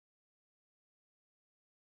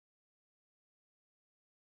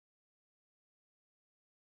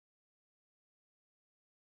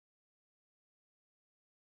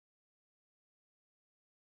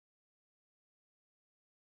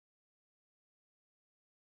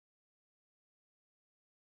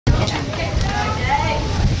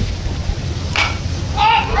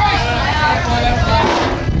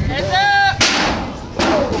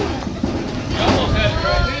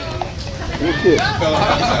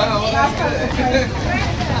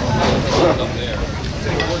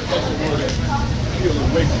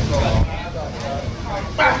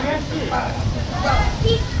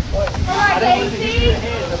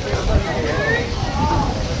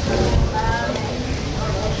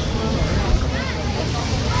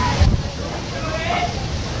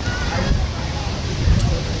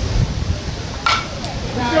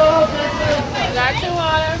Got your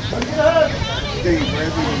water.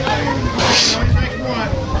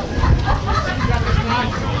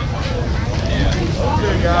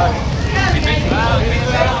 Good guys.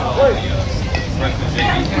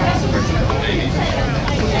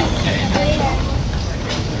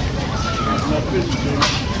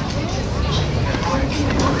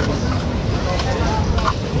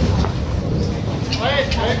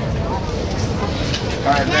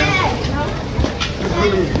 All right, man.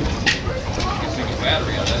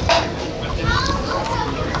 Battery on that.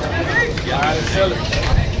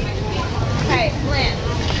 Okay, Lynn.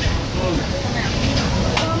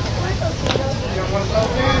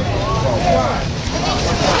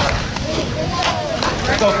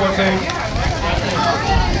 Let's go, 14.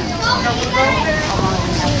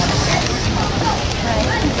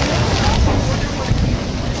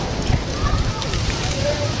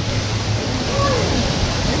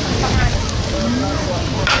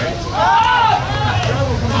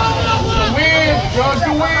 Win! George,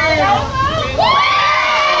 you win!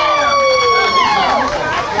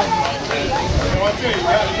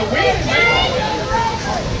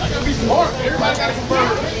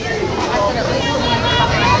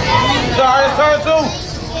 Sorry, it's turn two.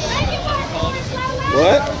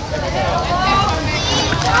 What?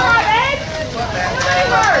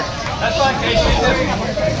 That's like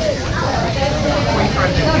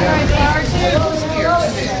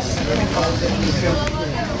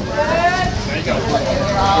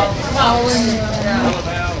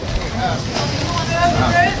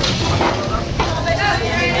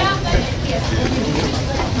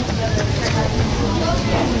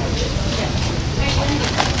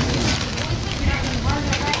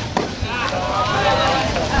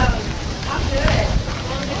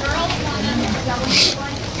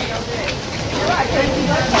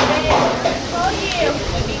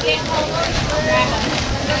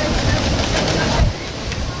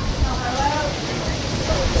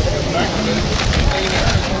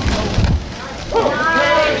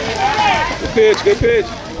Good pitch, good pitch.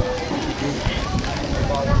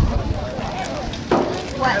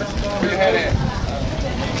 What? Where you headed?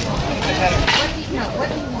 What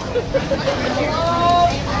do you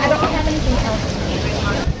want? I don't have anything else.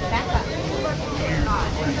 Back up.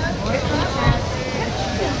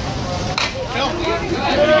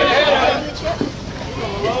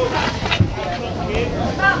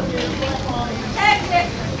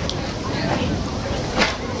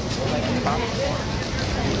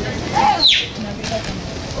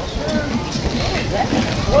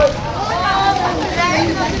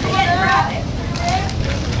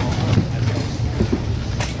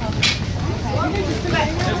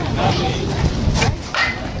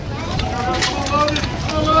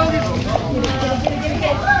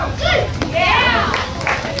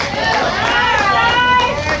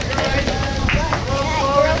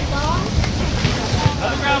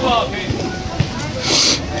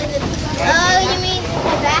 Oh, you mean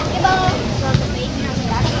basketball?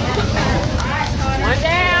 One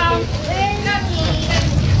down.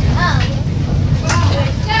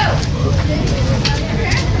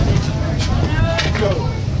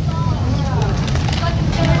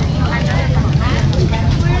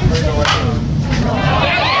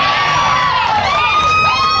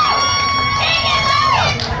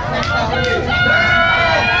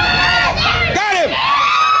 Got him!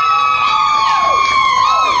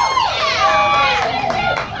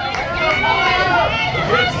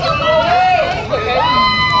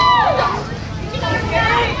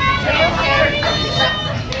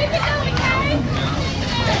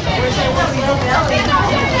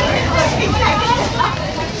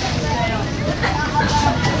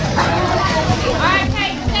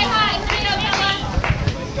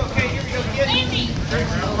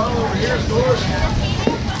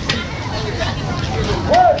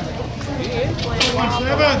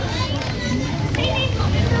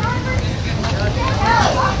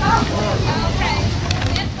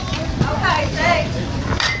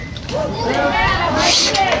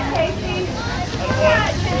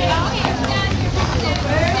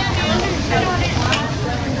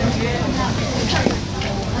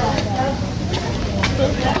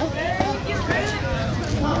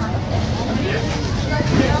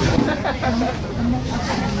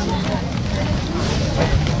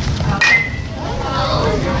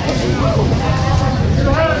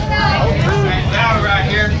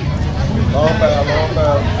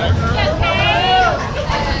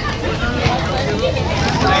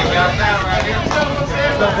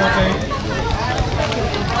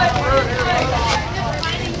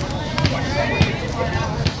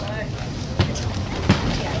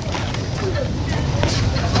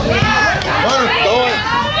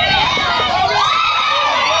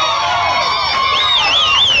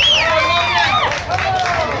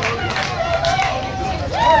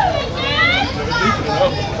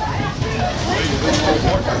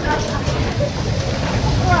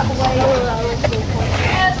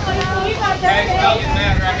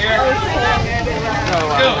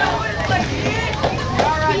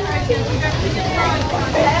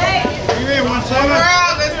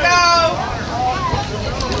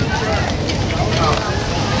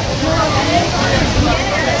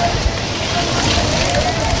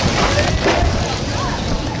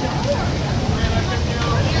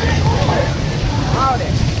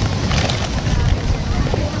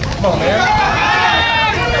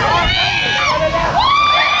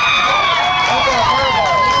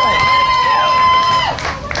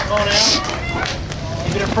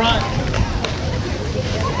 Keep it in front.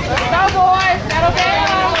 Let's go, boys. Settle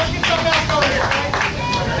down.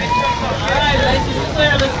 All right, Lacey's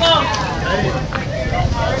clear. Let's go.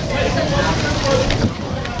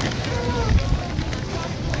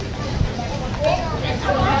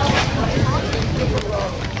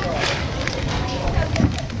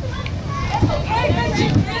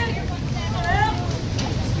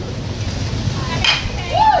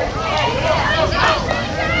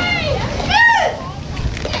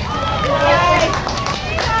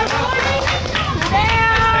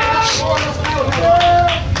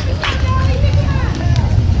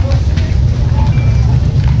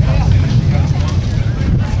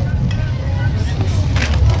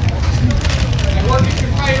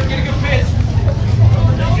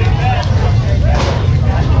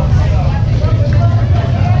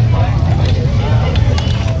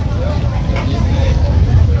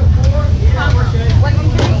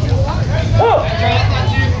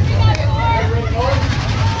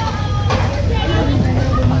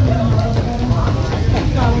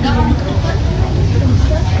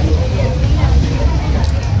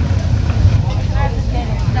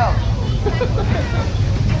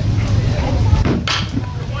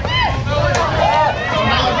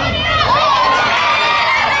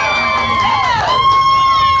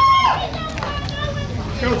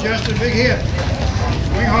 Go, Justin, big hit.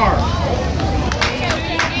 Swing hard.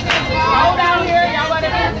 Hold down here. Y'all want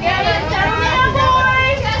to be together? Settle down,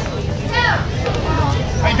 boys.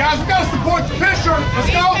 Hey, guys, we got to support the pitcher.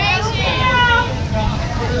 Let's go.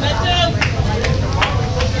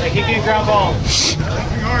 Hey, kick in ground ball.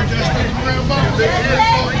 Swing hard, Justin. Ground ball. Big hit.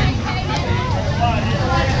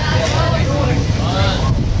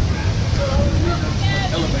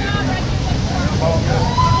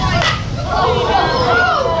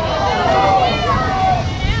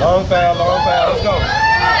 Long foul, let's go.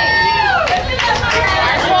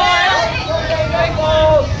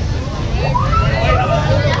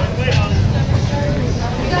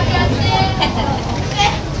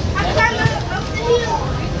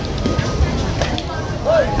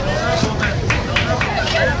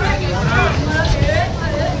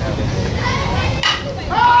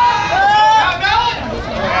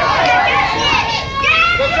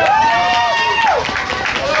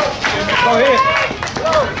 Go ahead.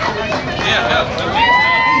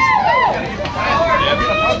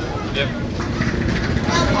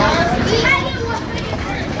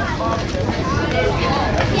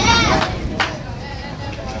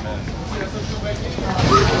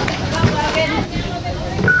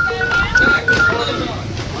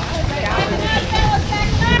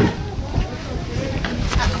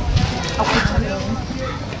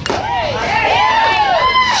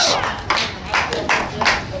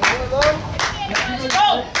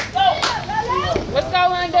 Let's go,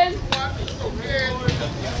 London.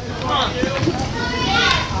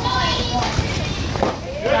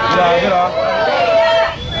 Get off.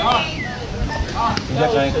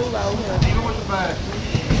 Get your ankle.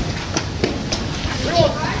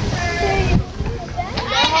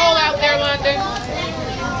 Hold out there, London.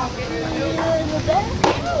 Play with them.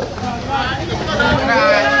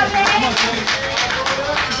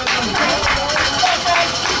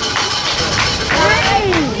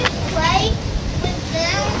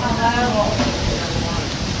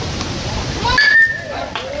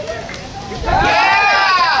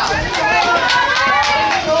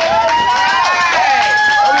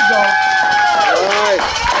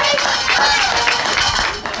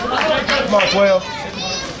 Come on, 12.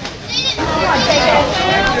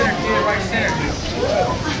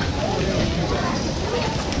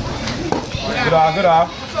 Good eye, good eye.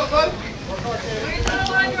 What's up, buddy?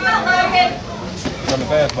 On the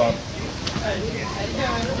fastball.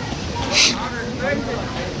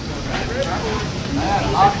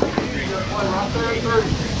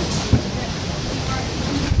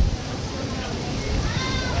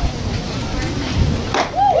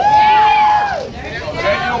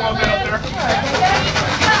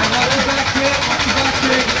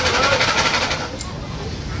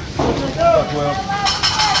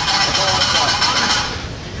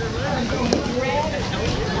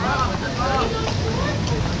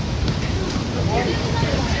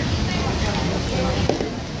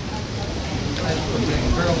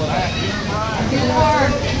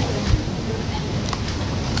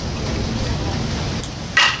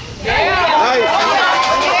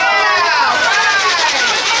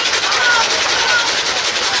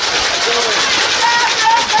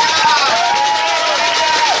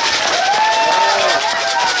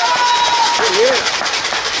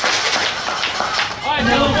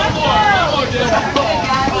 One more, Dylan.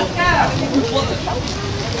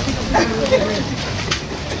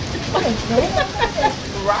 Good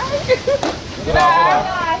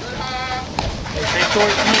eye. Stay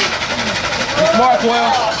short to me. Be smart, 12.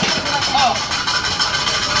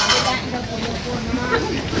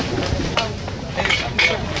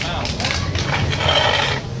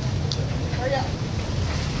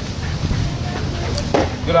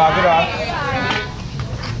 Good eye, good eye.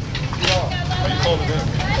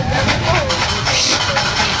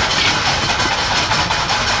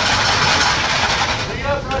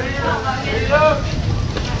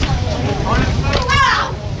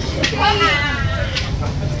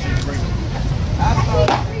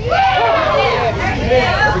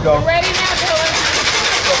 There we go. Ready now, Dylan.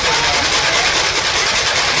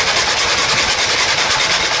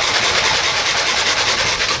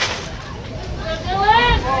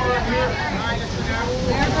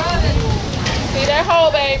 See that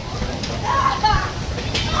hole, babe.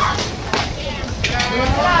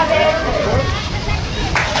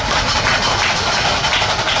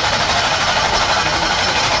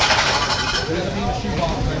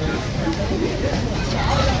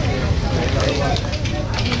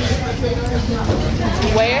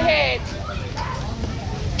 Way ahead.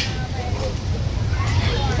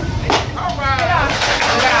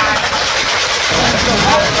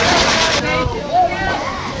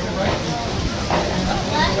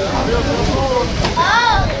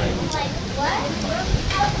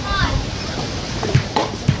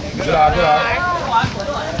 Good eye, good eye.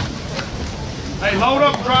 Hey, load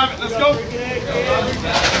up and drive it. Let's go.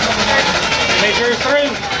 Make sure it's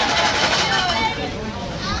through.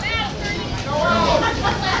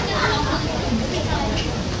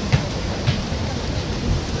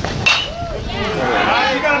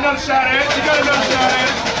 You got another shot at it. You got another shot at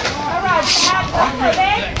it. All right,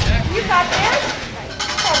 you got this?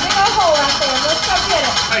 That big old hole out there. Let's go get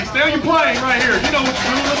it. Hey, stay on your plane right here. You know what to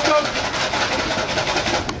do. Let's go.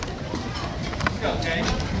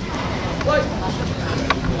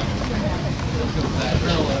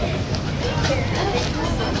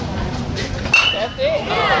 That's it.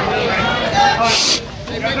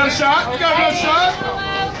 You got another shot? You got another shot?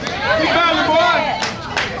 Keep battling, boy.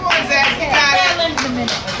 Come on, Zach. You got it.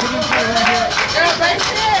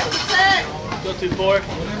 Go 2-4.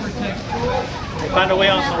 Find a way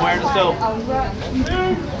on somewhere. Let's go.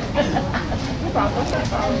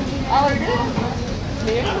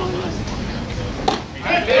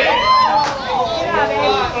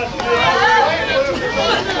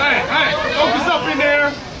 Hey, focus up in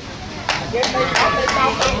there.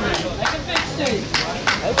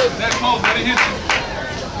 That close, let it hit you.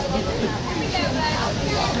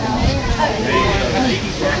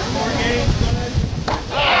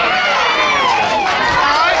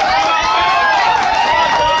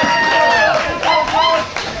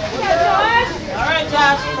 All right,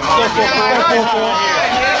 Josh. Let's go 4-4.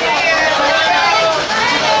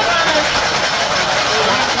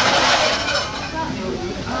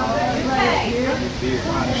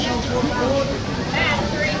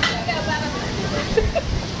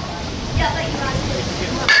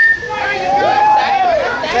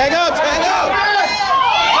 Tag up, tag up.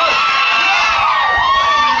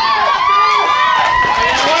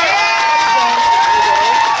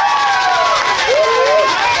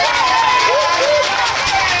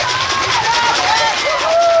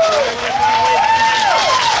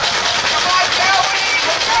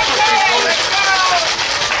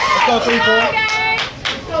 Let's go 3-4.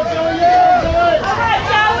 All right,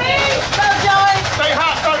 Joey. Go, Joey. Stay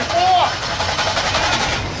hot, 34.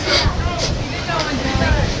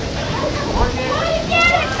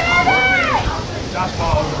 Josh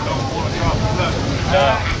ball don't want to drop the left.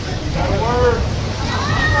 Word.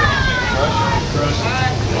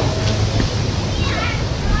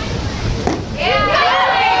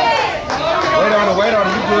 Wait on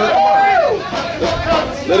it, you good.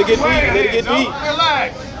 Let it get deep, let it get deep.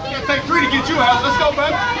 Relax. It'll take 3 to get you out. Let's go,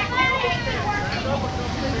 baby.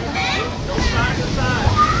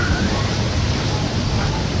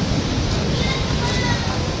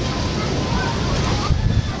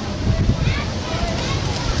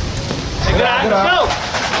 Hey, good eye. Let's go.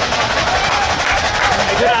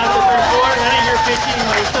 Hey, good eye. Let's go 4. That ain't your 15.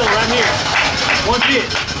 We're still right here. One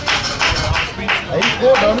pitch. Hey, he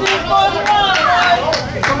scored, don't he?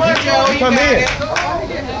 Come on, Joe. You Come got in. it.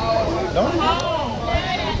 Don't he?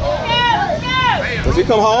 Does he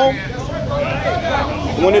come home?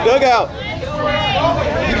 Come on the dugout.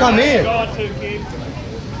 He come in.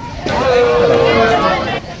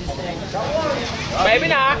 Maybe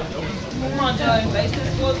not. Come on, Joey. Base this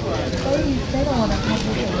close one.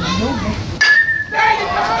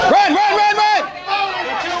 Run, run, run, run!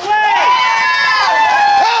 Get your way.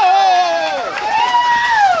 Oh!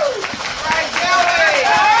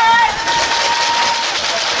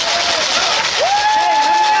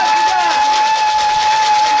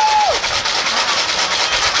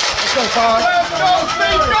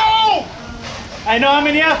 I know how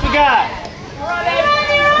many outs we got.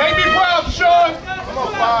 Make me proud, Sean. Come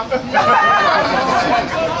on, Bob. You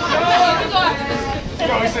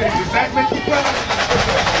know, he said, does that make you proud?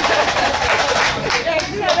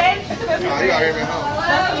 You know, baby. You gotta hear me home.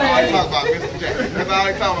 I talk about Mr. Jack. That's all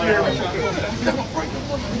I talk about.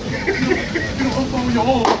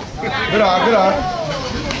 Good eye, good eye.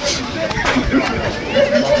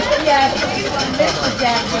 Yes, Mr.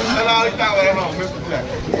 Jackson. That's all I talk about, Mr. Jack.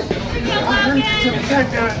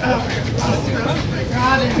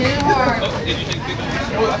 God, it hit hard. I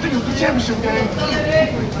think it was the championship game.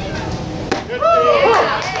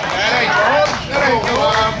 That ain't good. All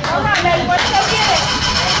right, baby, let's go get it.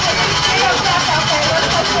 Let's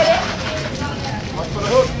go get it. For the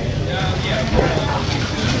hook.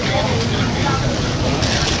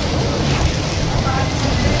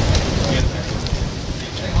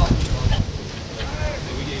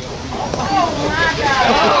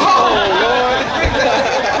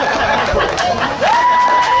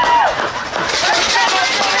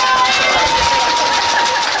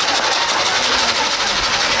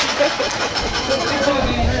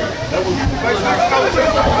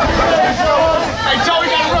 Hey, Joe, you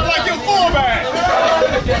gotta run like your fullback.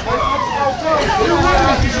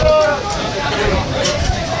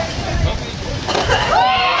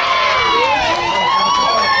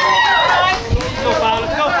 Let's go, Bob.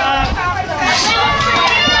 Let's go, Bob.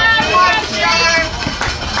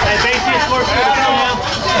 Hey, base hit score. Come on.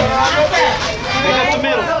 Pick up the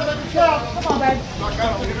middle. Come on, baby.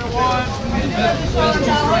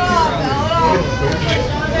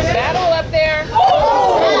 Battle up there.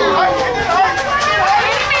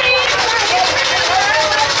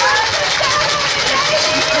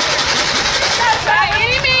 By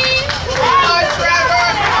any means. Come on, Trevor.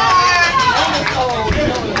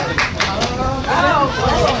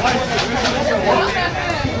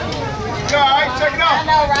 You all right? Check it out. I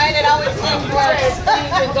know, right? It always seems worse.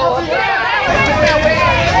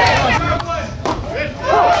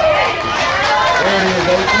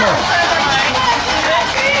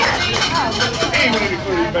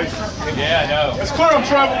 Yeah, I know. Let's clear him,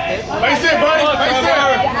 Trevor. Base it, buddy. Base it.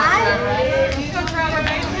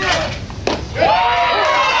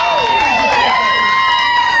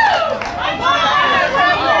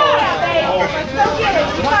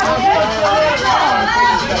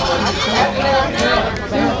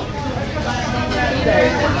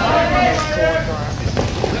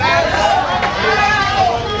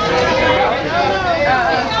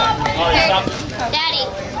 Daddy.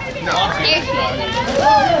 No.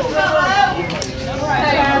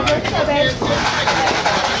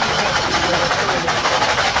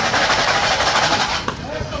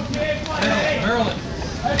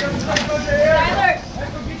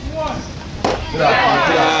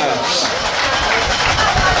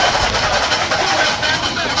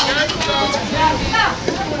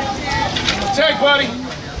 Check, buddy.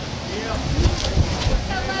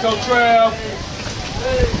 Go, Trev.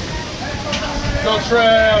 Go,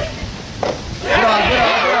 Trev. Get on, get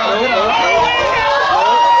on, get on, get on.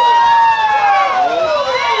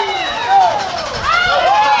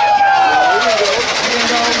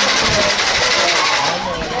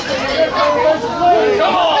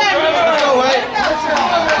 Come on, let's go, Wade.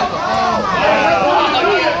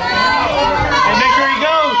 And make sure he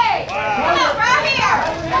goes. Right here.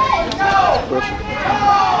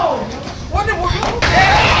 What the world?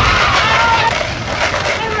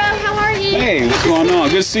 Hey, Ro, how are you? Hey, what's going on?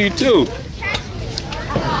 Good to see you too.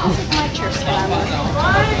 This is my church family.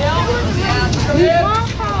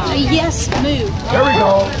 Yes, move. There we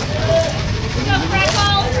go. Go,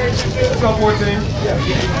 Freckles. Let's go, 14.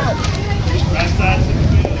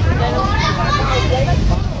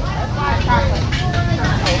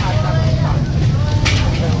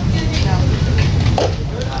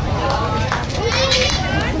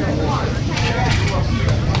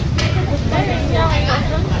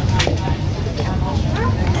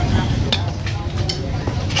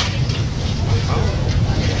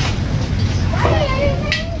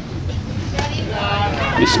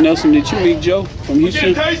 Miss Nelson, did you meet Joe from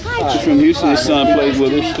Houston? He's from Houston. His son plays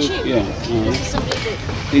with us too. Yeah.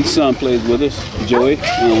 His son plays with us, Joey. Oh,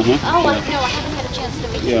 no, I haven't had a chance to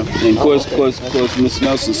meet you. Yeah. And of course, Miss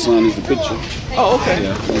Nelson's son is the pitcher. Oh, okay.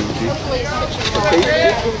 Yeah.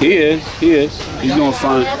 He is. He's doing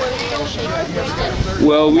fine.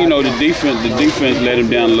 Well, you know, the defense let him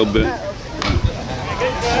down a little bit.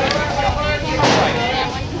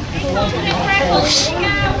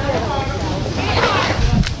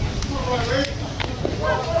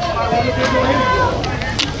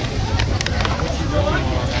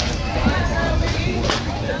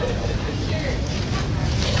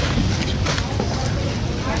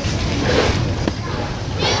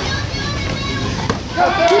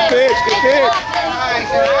 pitch, good pitch.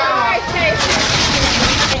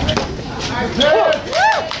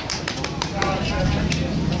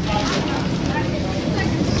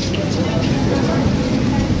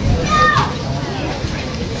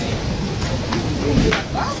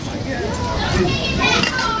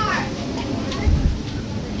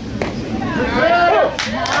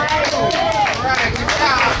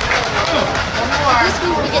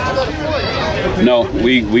 No,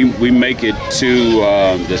 we make it to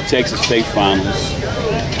the Texas State Finals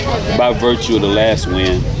by virtue of the last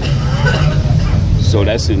win. So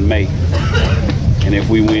that's in May. And if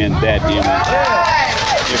we win that, then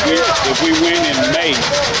if we win in May,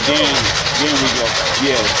 then we go.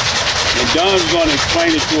 Yeah. And Don's going to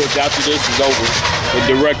explain it to us after this is over. The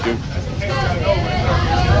director.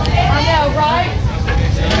 I know, right?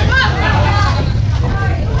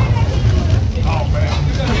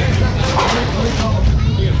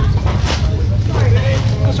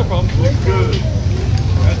 That's no problem. Good.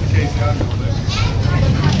 That's the case. I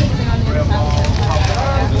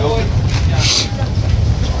know that.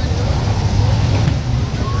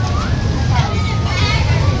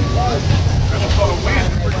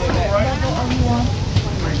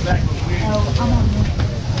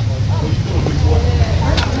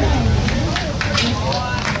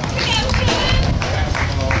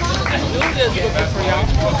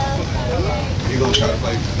 You gonna try to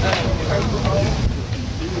play?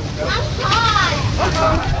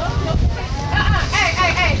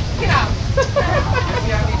 Hey, get out.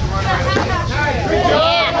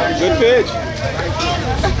 Good pitch.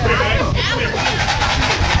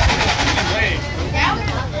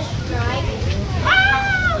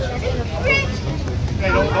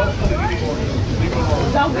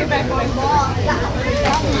 Don't get back on the ball.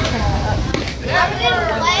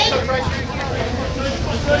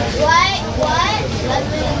 What?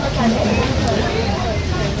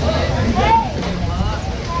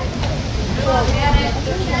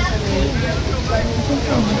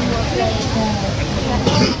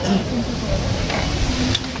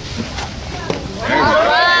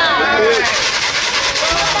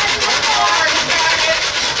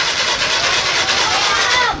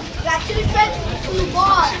 Got two stretches and two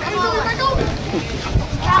balls. Come on.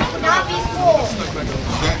 That would not be full.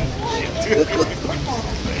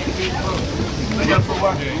 They got for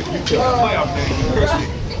what? Playoff game.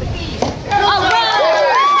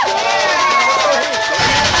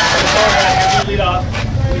 Lead off.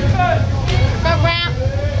 Go, man.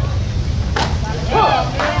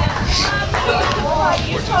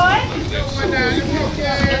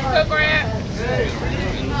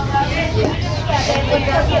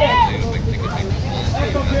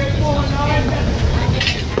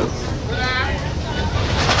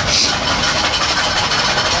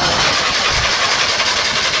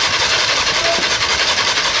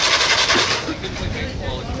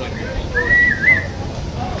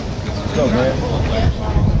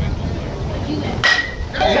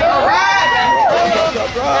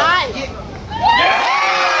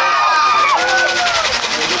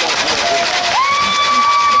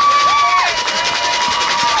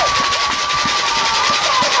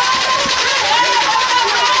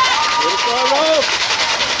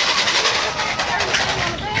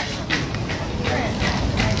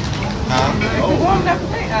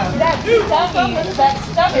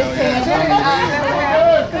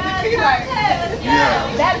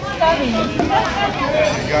 That's stunning.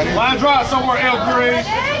 Line drive somewhere else, Green.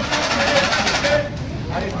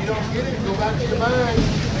 You don't get it, go back to the bag.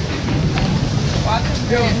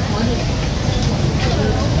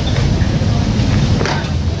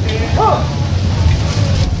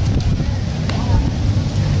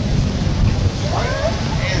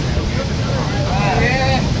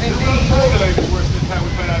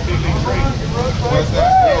 What's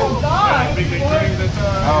that? Big League Trade that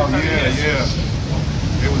time. Oh, yeah.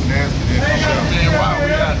 It was nasty. Damn, wow, we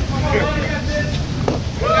got it.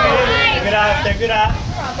 Good eye, stay good eye.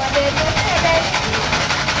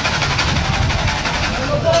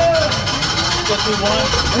 Go 2-1.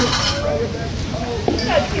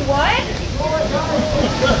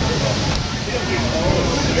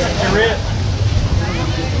 You're it.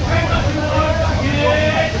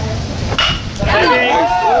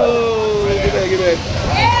 Oh, get back.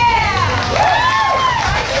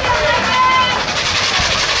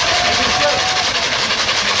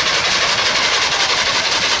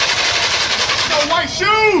 No white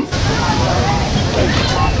shoes!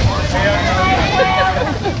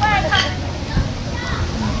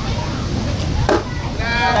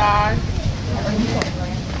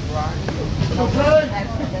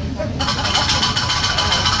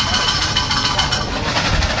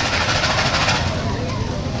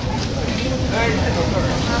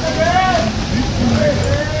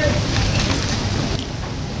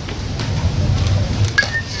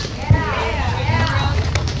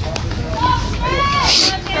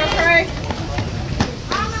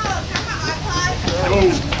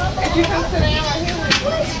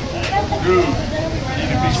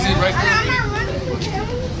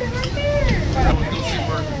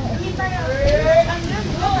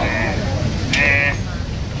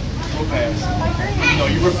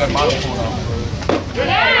 ripped that microphone off.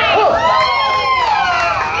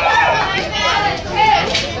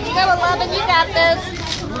 Let's go, 11. You got this.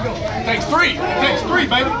 Takes three. It takes three,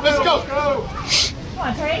 baby. Let's go. Come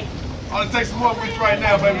on, Trey. All it takes is one reach right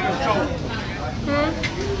now, baby. Let's go.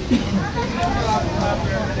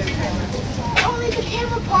 Only the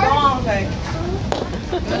camera part. Long thing.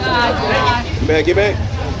 Get back.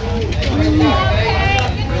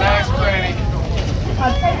 Relax, Granny.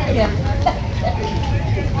 I'll take it.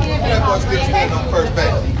 That boy still standing on first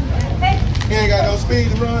base. He ain't got no speed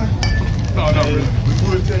to run. No, we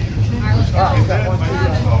would tell you the truth.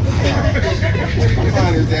 It's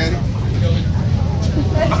on his daddy.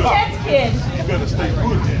 That's Ted's kid. You better stay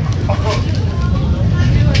good then.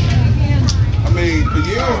 I mean, for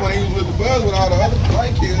years when he was with the Buzz with all the other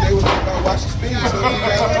white kids, they was about watching speed. So he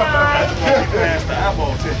got past the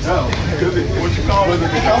eyeball test. What you call it? Was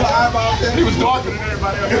it the color eyeball test? He was darker than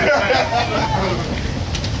everybody else.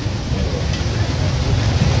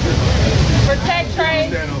 Protect Trey.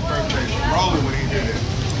 Stand on first base, rolling when he did it.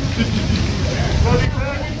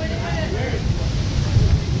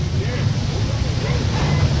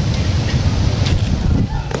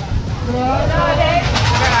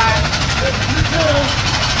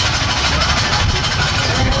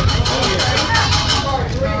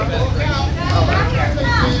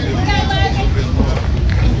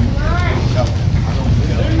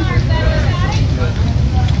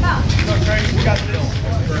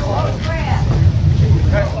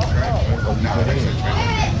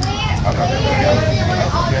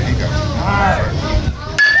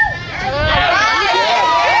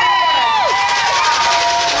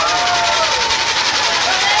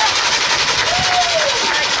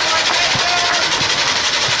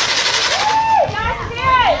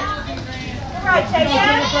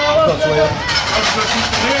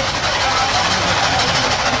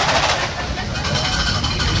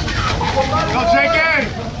 Go, JK!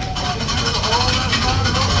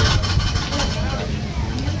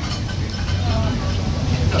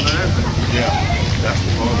 Yeah, that's the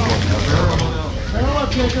phone.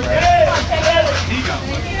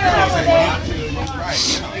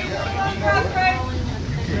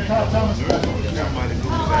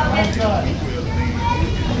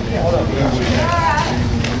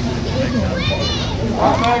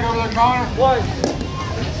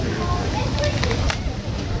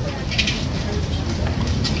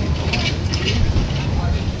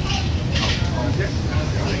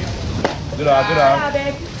 Good eye.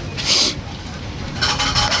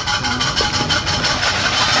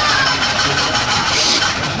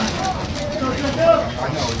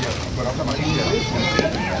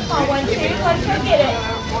 Come on, 1, 2, let's go get it.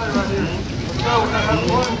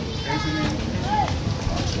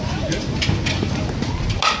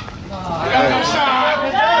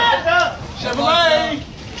 Chevrolet!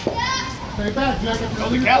 Stay back, Jacob. Go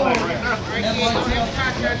the Cadillac right there.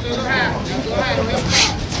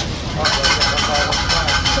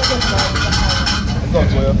 Let's go,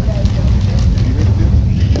 12.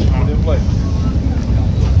 Put it in place.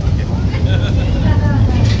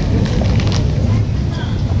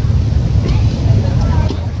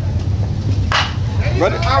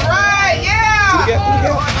 Run it. All right, yeah. Get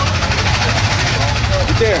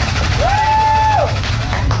there.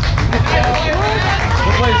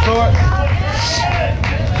 Good play, Sword.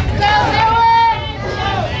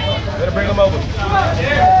 Better bring them over.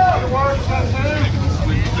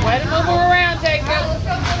 Way to move her around, Jacob.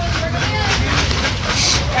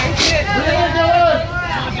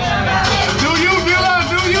 Do you, Dylan?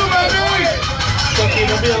 Do you, baby? Okay,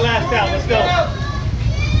 don't be the last out. Let's go.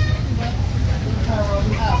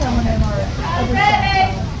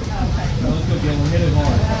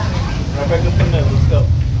 Right back up the middle. Let's go.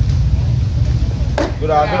 Good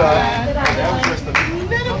eye. Good eye, That was just a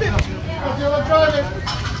little bit.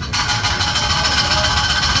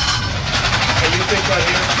 Hey, you think right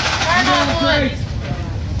here?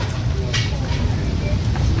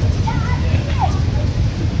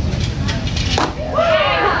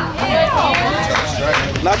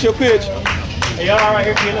 Not your pitch. Hey, y'all all right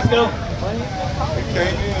here, kid? Let's go. It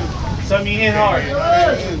came in. Something you hit hard.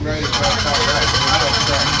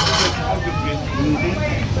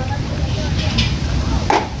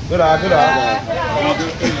 Good eye.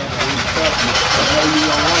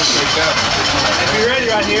 Be ready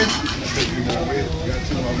right here.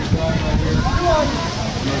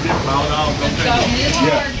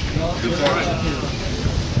 Yeah.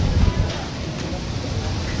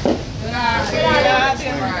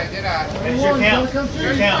 Finish your count.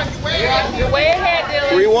 Your count. You're way ahead,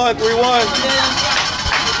 Dylan. 3-1.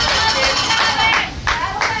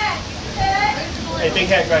 Hey, big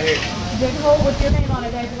hack right here. big hole with your name on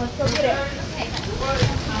it, David. Let's go get it.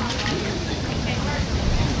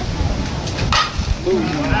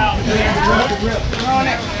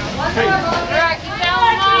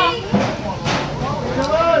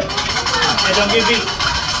 Hey, don't get beat.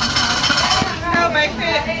 Go, back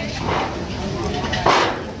fit.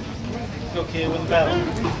 Go, kid, with the battle.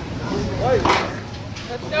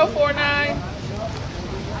 Let's go, 4-9.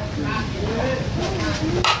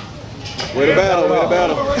 Way to battle, way to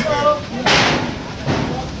battle. Good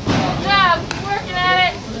job. Keep working at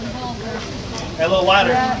it. Hey, a little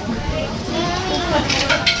wider. There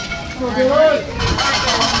you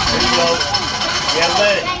go. Yeah,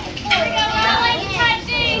 let it. Here we go, Molly. Type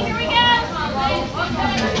D. Here we go.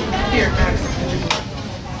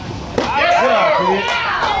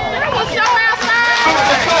 That was so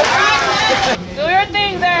outside. Do your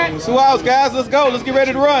thing, Zach. 2 outs, guys. Let's go. Let's get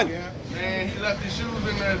ready to run. Man, he left his shoes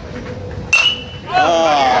in there.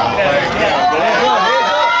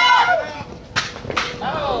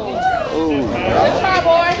 Good try,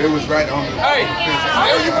 boy. It was right on the. Hey,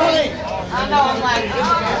 how you playing? I know, I'm like,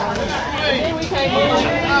 then we came in.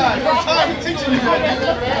 Your time teaching you that.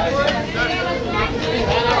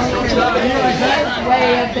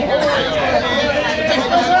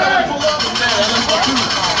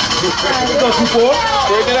 Let's go, 2-4.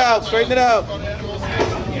 Straighten it out. Straighten it out.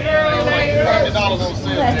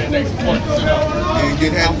 You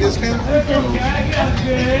get had a discount?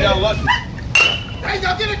 Yeah, lucky. Hey,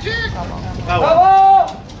 y'all get a kick!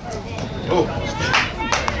 Oh.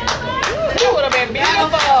 That would have been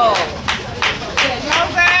beautiful. Come on,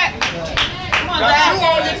 Zach. Come on,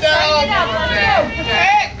 Zach.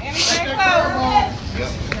 Check. Anything close.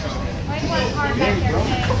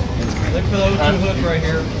 Look for those 2 hooks right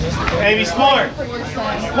here. Hey, be smart.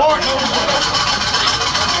 Smart.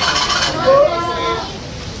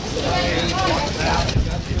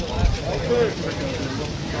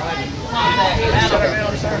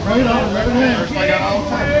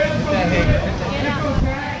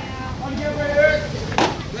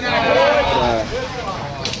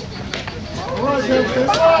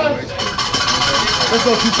 Let's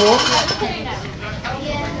go, 2-4.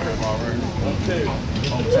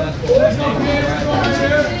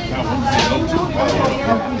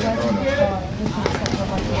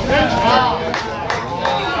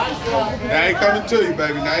 Now he coming to you,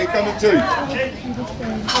 baby. Now he coming to you.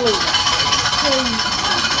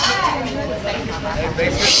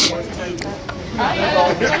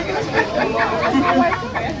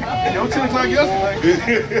 Your 10 o'clock yesterday.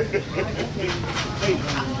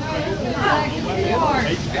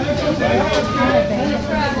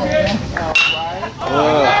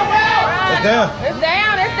 It's down. It's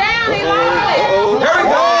down. It's down. He lost it. There we go.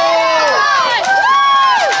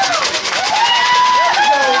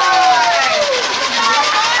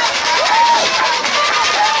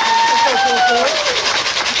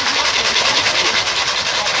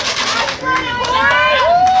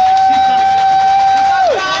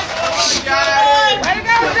 Way to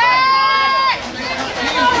go, Zach!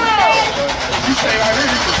 You stay right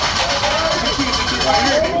here.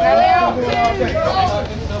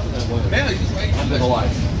 Now you just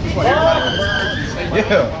wait.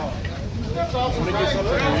 Yeah.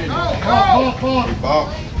 Ball.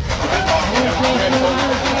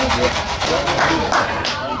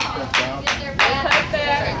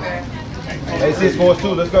 Hey, 6 scores 2.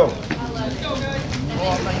 Let's go.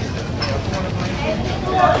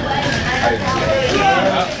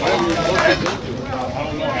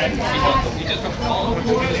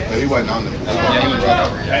 He wasn't on there.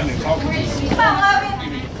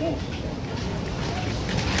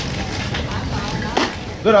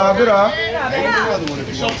 Good eye, good eye.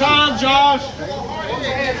 Showtime, Josh.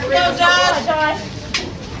 Go, Josh.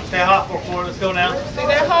 Stay hot for 4. Let's go now. See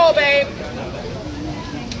that hole, babe.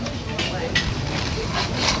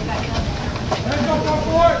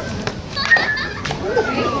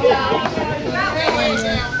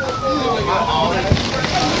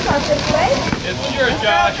 It's yours,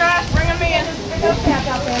 Josh. Josh, bring him in. Let's go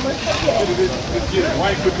get it.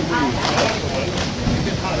 Right quick and move.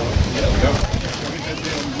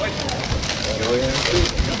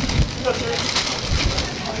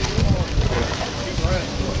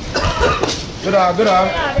 Good eye, good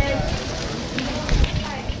eye.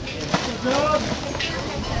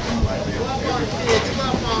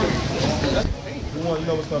 You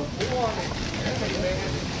know what's coming.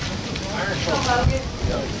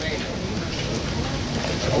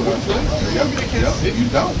 You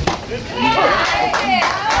don't.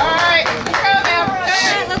 All right,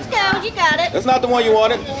 Let's go. You got it. That's not the one you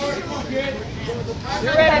wanted.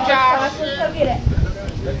 you're ready, Josh. Let's go get it.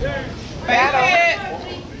 That's it.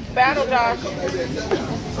 Battle, Josh.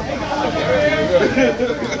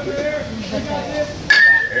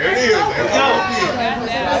 There it is. It's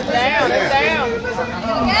down. It's down.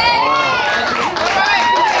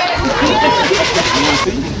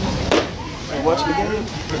 Watch the game.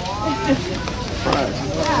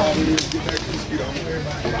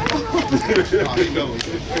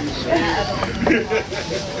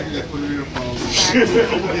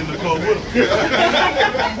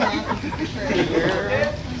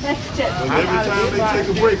 Every time they take a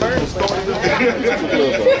break, I'm gonna start it up.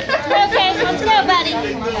 Okay, let's go, buddy.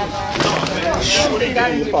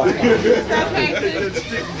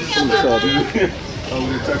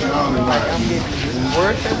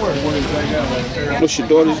 What's your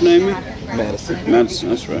daughter's name? Madison. Madison,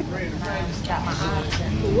 that's right.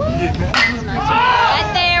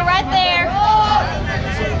 Right there, right there.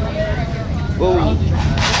 Whoa. All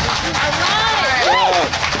right.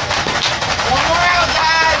 One more out,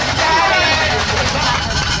 guys.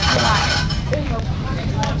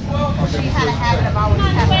 She had a habit of always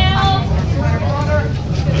having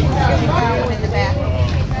in the bathroom.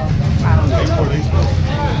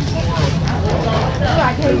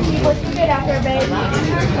 I can't see what you did out there, baby.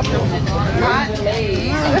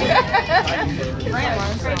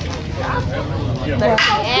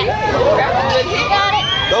 You got it.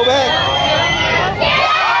 Go back.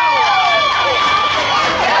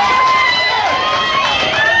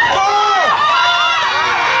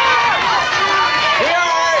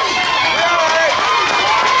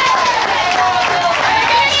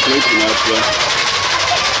 Sleeping out there.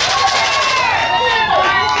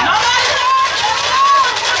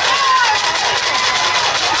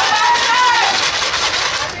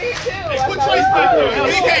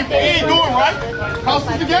 He ain't doing right. Cost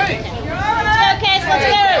us the game. Let's go, Case. Let's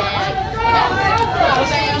go.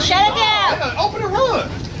 Shut it down. Open and run.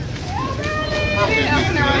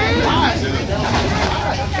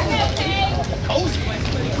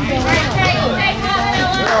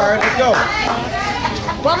 All right, let's go.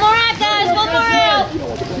 One more out, guys. One more out.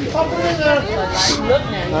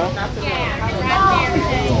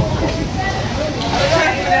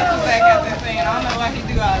 I don't know why he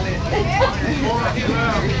do all this.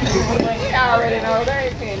 He already know they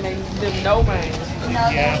ain't paying them no man.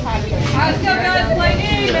 Let's go, guys. Play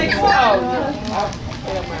game. Make Oh,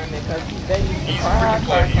 never mind that because they used to cry.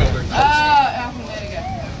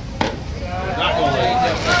 Not gonna let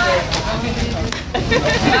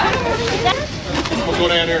We'll go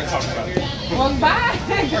down there and talk about it. Well, bye.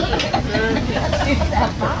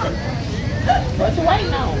 What you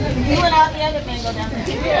waiting on? You and all the other men go down there.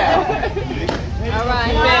 Yeah. All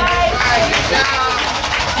right.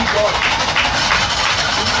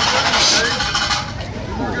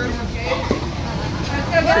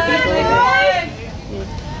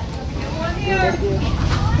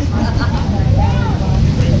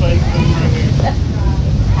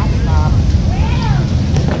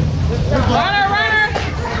 Runner.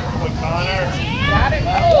 Got it.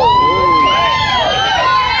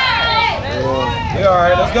 Yeah, all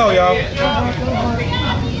right, let's go, y'all. Let's go.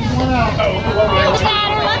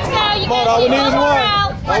 You Come on, guys all we need need is one more one.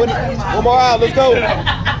 out. One more out, let's go.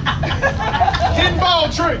 Hidden ball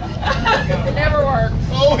trick. It never works.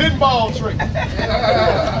 Oh, hidden ball trick.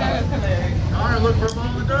 Look for a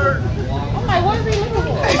ball of dirt. I'm like, what are we looking for?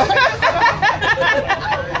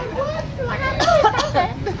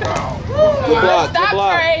 Good block, good Stop,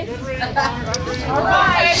 block. Grace. All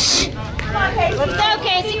right. Come on, Casey. Let's go,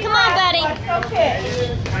 Casey. Come on, buddy. Let's go, kid.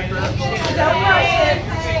 Don't rush it.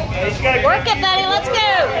 Work it, buddy. Let's go.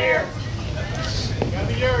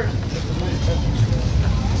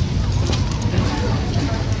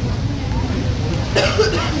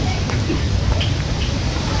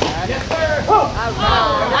 All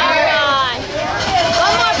right.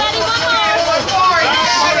 One more, buddy. One more.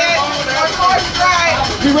 One more strike.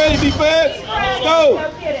 Be ready, defense. Let's go. Go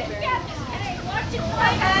get it. Watch it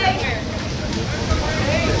play.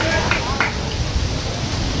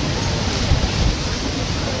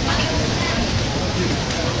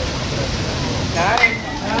 Got it.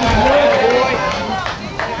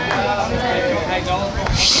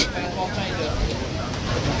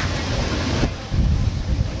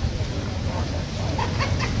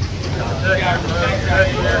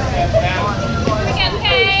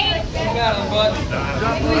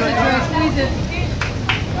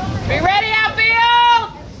 Be ready, outfield!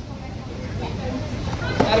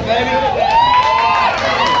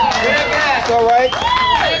 It's all right.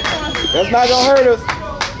 That's not gonna hurt us.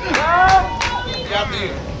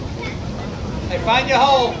 Hey, find your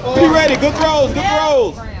hole. Be ready. Good throws. Good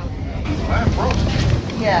throws.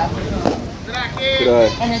 Yeah. Good eye.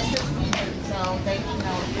 And it's just know. They know.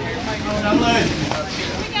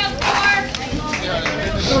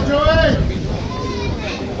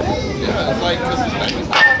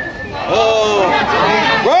 Oh,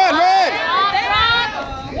 run, run!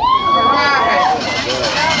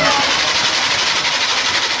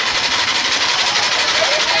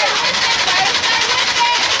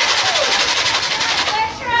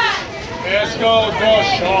 Let's go,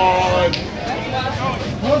 Deshaun.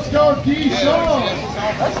 Let's go, Deshaun.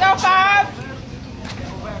 Let's go, 5.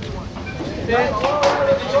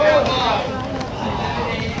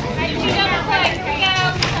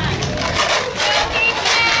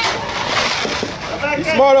 He's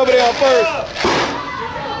smart over there on first.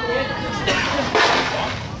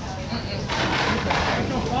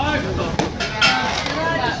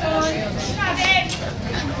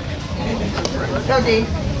 Go, D.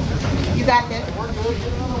 You got this.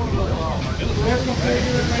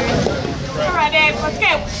 All right, Dave, let's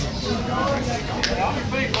go.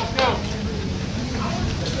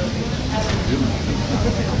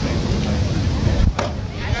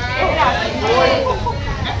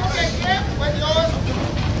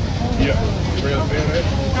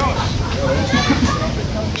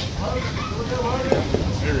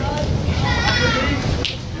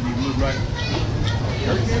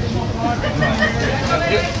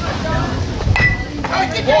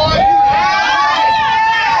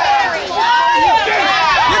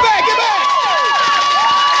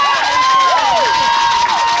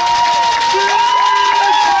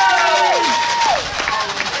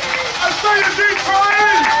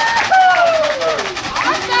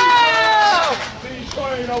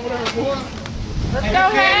 Let's go,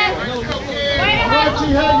 Hat.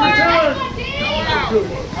 Archie, have your turn.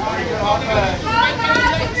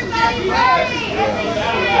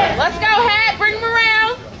 Let's go, Hat. Bring him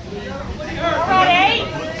around.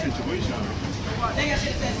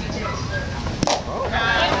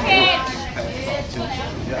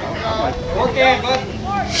 Okay, bud.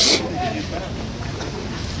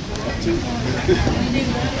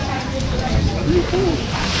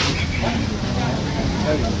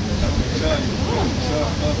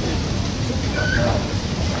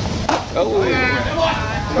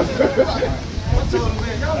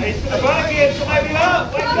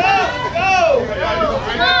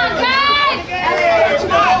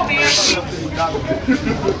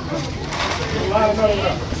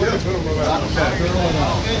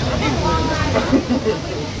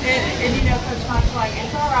 And you know, Coach Mike's like,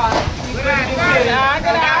 it's all right. Good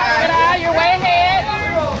eye. You're way ahead.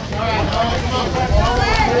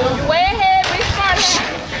 You're way ahead. Be smart.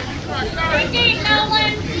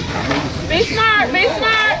 Be smart. Be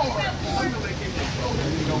smart.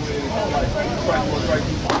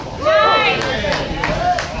 Nice.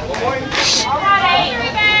 All right,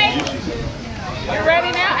 everybody. You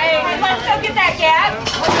ready now? Hey, Let's go get that gap.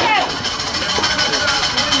 Let's go.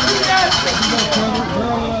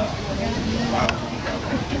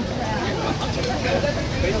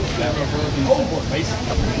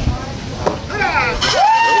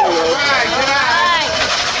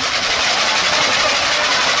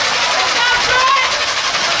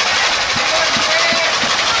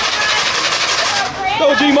 Go,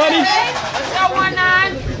 G Money. let's go 1-9.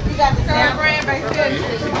 You got the same brand, but it's good.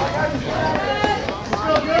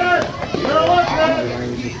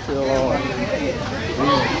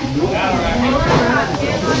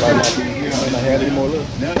 I had any more left.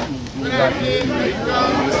 Let's go, Graham.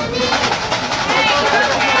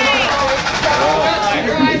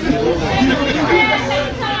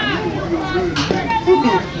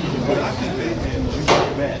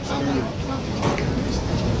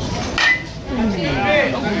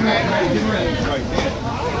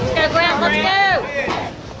 Let's go.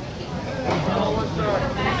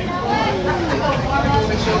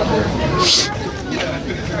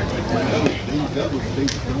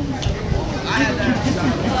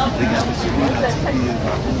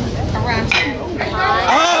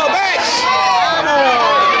 Oh, back!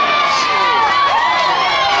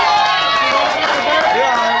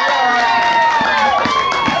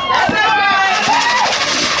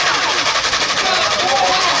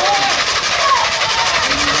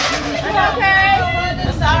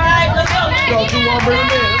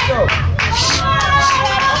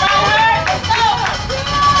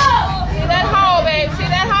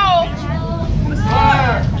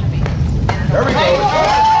 There we go.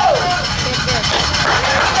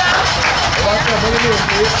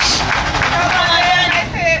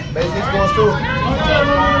 Basically, it's going through.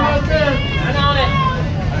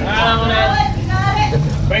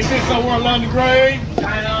 Basically, somewhere along the grade. All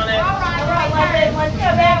right, let's go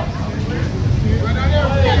back.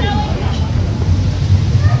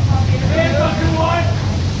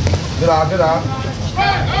 out, good out.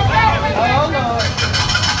 Oh, Lord.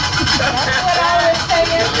 That's what I was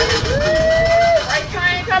saying. Right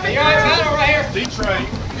train coming through. Right here. D-train.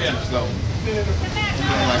 Yeah, so.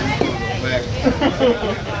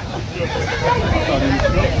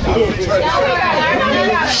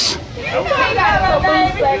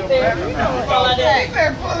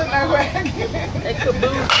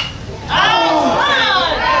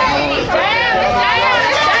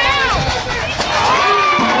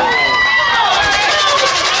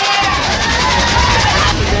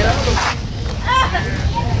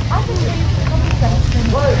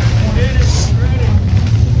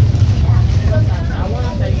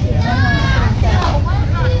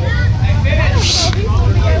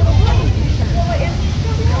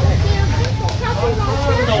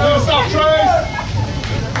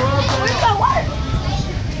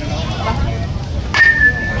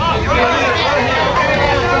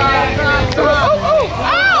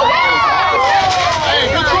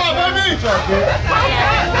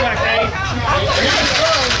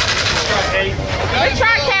 Good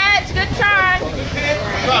try, Catch. Good try.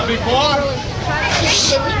 Big boy.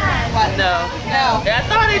 No. I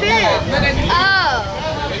thought he did.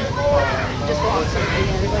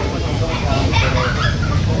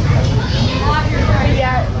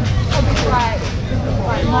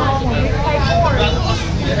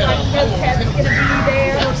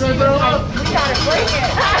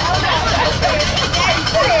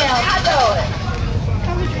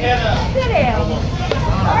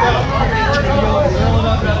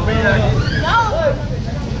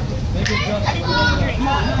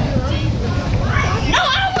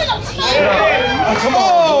 Come on! No. Come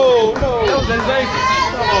on.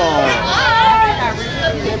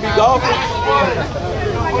 Can't be golfing.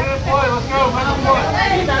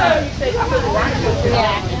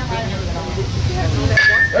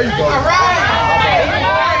 There you go. All right.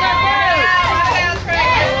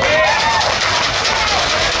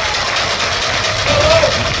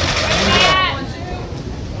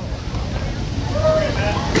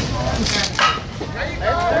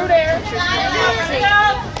 Through there.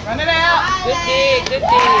 Run it out. Good dig. Good dig.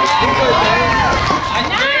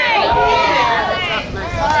 Nice.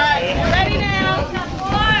 All right. Ready now.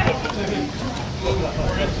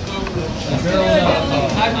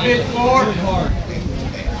 Nice pitch, Ford.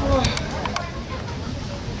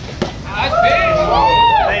 Nice pitch.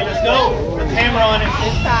 Hey, let's go. Put the hammer on it.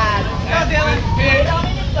 Inside. Go, Dylan.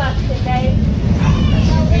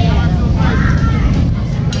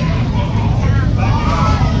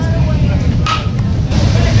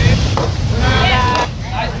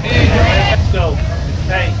 Let's go.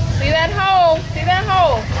 Hey. See that hole? See that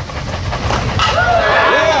hole?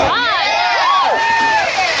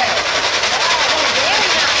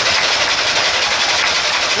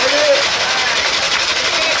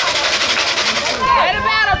 Way to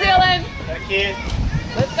battle, Dylan. That kid.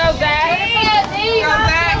 Let's go, Zach. Go,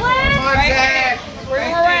 Zach. Come on, Zach. Bring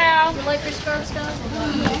him around. You like your scarf stuff?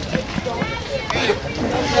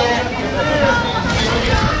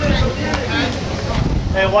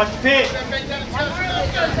 Hey, watch the pitch.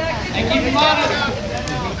 And keep him on it.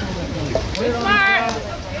 Be smart.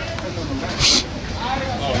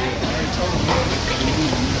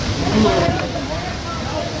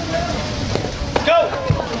 Go.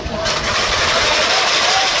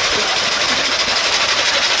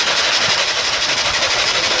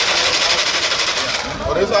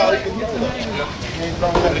 Oh, that's all he can do.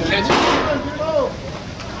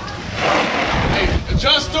 Hey,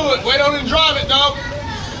 adjust to it. Wait on it and drive it, dog.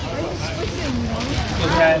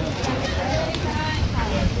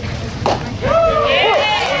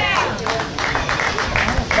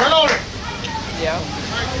 Turn on it. Yeah.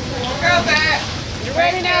 Go, Zach. You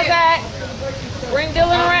ready now, Zach? Bring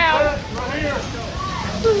Dylan around.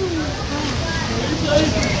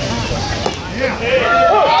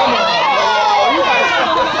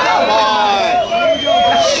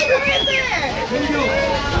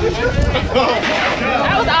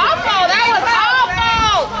 That was awful. That was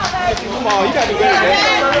awful. Come on, you got to get it.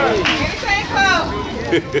 Anything close.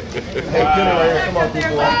 Hey, get it right here. Come on,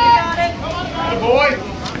 people. Good boy.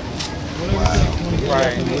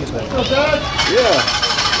 Right. Yeah.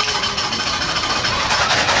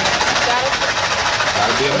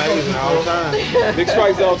 Gotta be amazing all the time. Big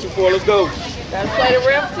strike zone 2-4. Let's go. Gotta play the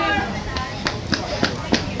ref too.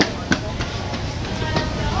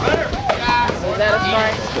 Is that a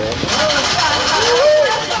strike?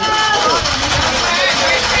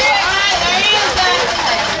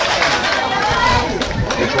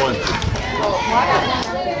 Which one?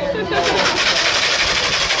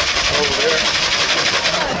 Over there.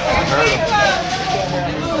 I heard him.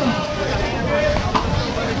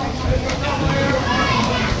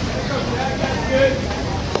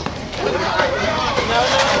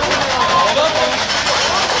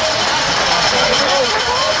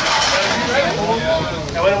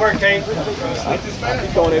 I'd be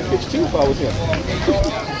throwing that pitch too if I was him.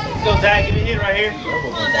 Let's go, Zach. Give me a hit right here.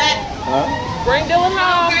 Huh? Bring Dylan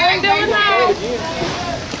home. Bring Dylan home.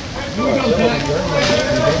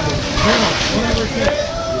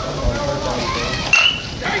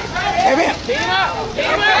 Hey, man. Team up.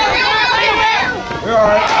 Team up. We're all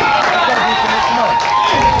right.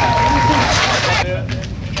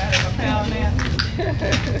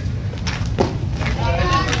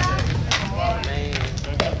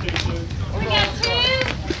 We got two.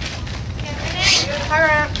 Hi,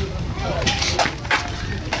 Rap.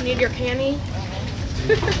 Need your candy?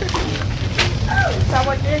 Is that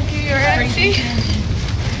what did you your empty?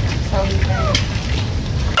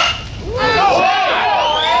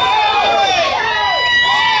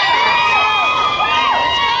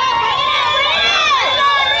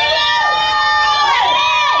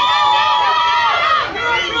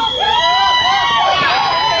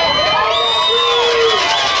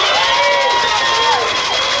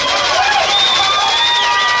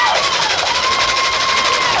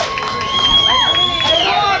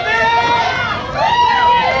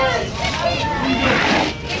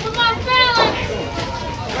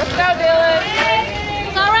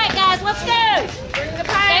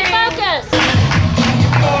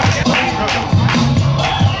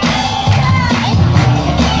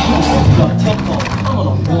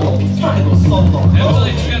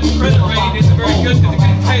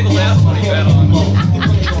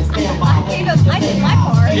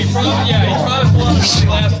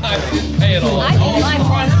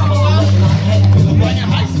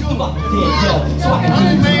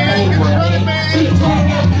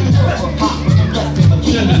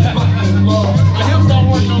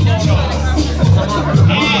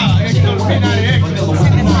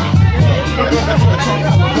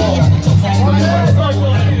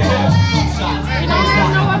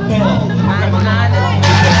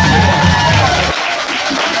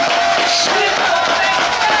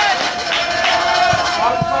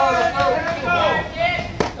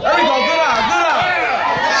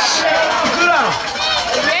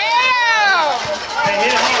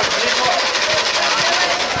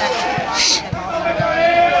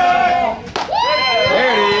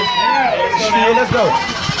 Let's go.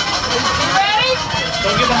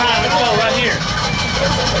 Don't get behind. Let's go right here.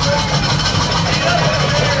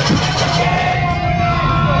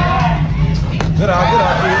 Good on, kid.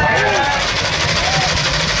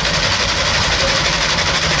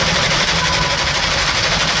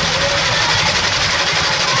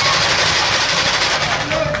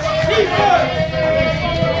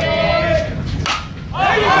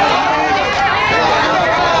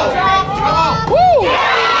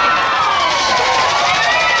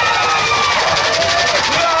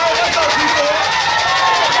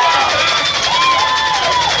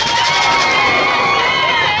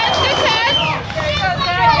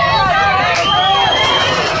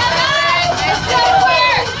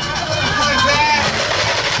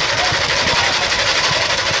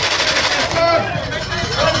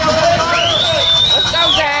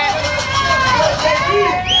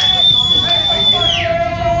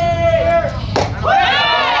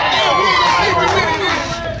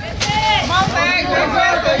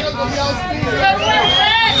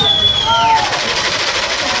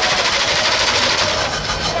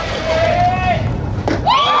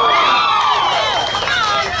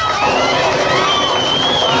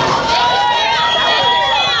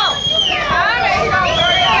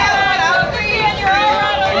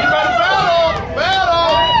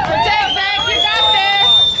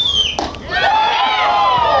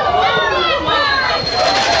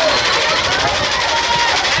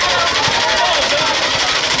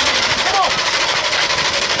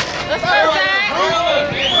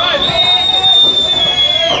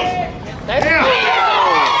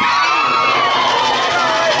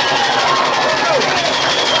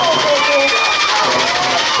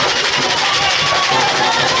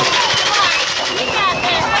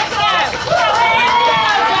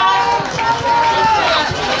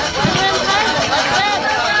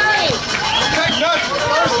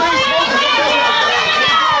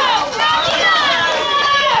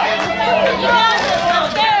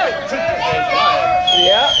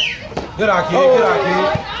 Good eye, kid. Good eye, kid.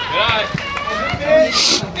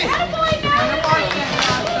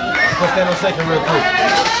 Let's stand on second real quick.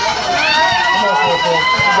 Come on, 4-4.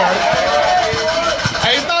 You got it.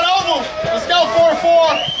 Hey, it's not over. Let's go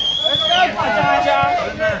 4-4. Let's go, John.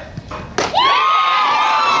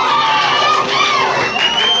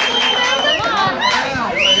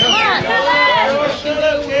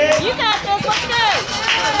 You got this. Let's go.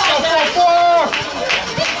 Let's go 4-4.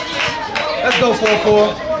 Let's go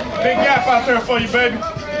 4-4. Big gap out there for you, baby.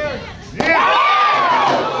 Yeah.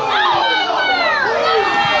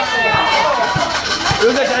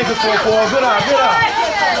 it, 4-4. Good eye, good eye.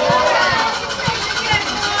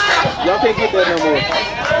 Y'all can't get that no more.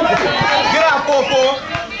 Get out,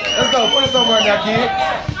 4-4. Let's go. Put it somewhere now, kid.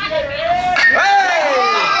 Hey!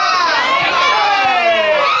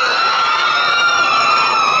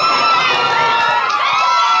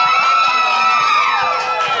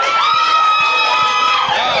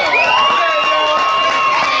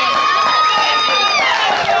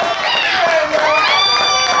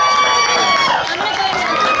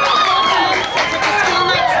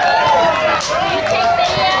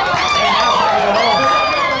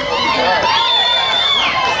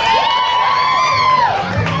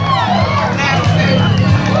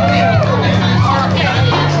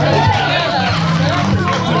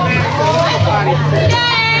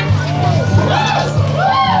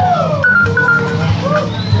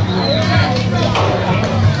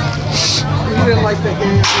 Like that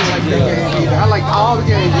game, either. I like all the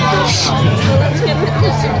games. I'm gonna put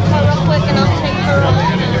this in the car real quick and I'll take her.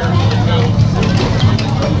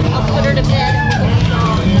 I'll put her to bed.